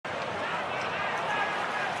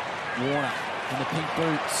Warner in the pink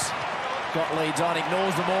boots. Got leads on,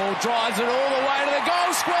 ignores them all, drives it all the way to the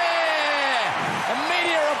goal square!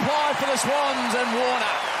 Immediate reply for the Swans and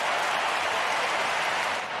Warner.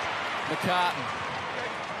 McCartan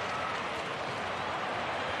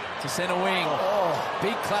to centre wing.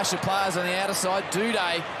 Big clash of players on the outer side.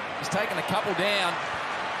 Duday has taken a couple down.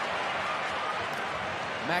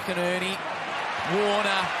 McInerney,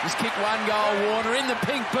 Warner, just kicked one goal. Warner in the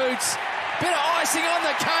pink boots. Bit of icing on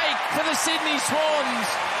the cake for the Sydney Swans.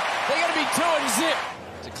 They're going to be 2-0.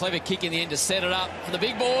 It's a clever kick in the end to set it up for the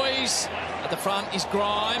big boys. At the front is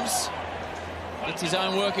Grimes. Gets his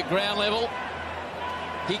own work at ground level.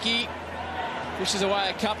 Hickey pushes away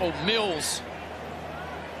a couple. Mills.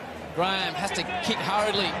 Graham has to kick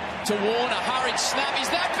hurriedly to Warner. Hurried snap. Is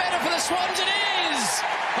that better for the Swans? It is!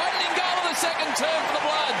 Opening goal of the second term for the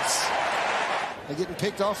Bloods. They're getting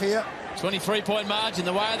picked off here. 23-point margin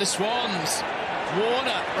the way of the Swans.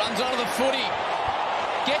 Warner runs onto the footy.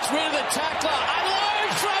 Gets rid of the tackler.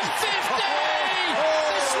 Unloads from 50!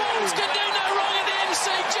 The Swans can do no wrong at the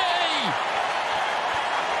MCG!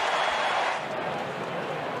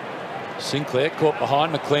 Sinclair caught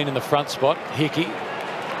behind McLean in the front spot. Hickey.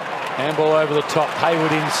 Handball over the top.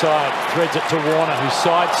 Hayward inside. Threads it to Warner, who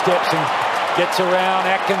sidesteps and gets around.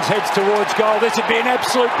 Atkins heads towards goal. This would be an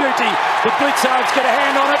absolute beauty. The Blitzards get a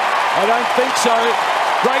hand on it. I don't think so.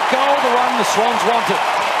 Great goal, the one the Swans wanted.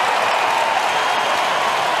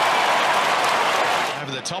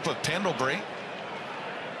 Over the top of Pendlebury.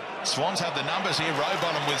 Swans have the numbers here.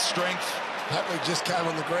 Rowbottom with strength. Hatley just came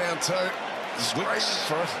on the ground too. Wicks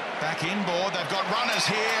back inboard. They've got runners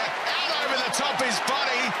here. Out over the top is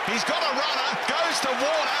Buddy. He's got a runner. Goes to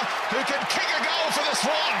Warner, who can kick a goal for the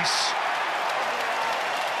Swans.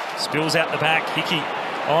 Spills out the back. Hickey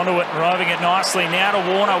onto it, driving it nicely. Now to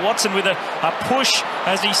Warner. Watson with a push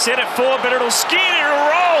as he set it forward, but it'll skid, it'll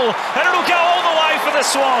roll, and it'll go all the way for the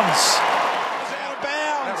Swans. Out of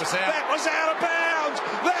bounds. That was out of bounds.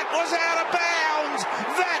 That was out of bounds.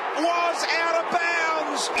 That was out of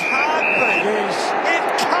bounds. Hardly is.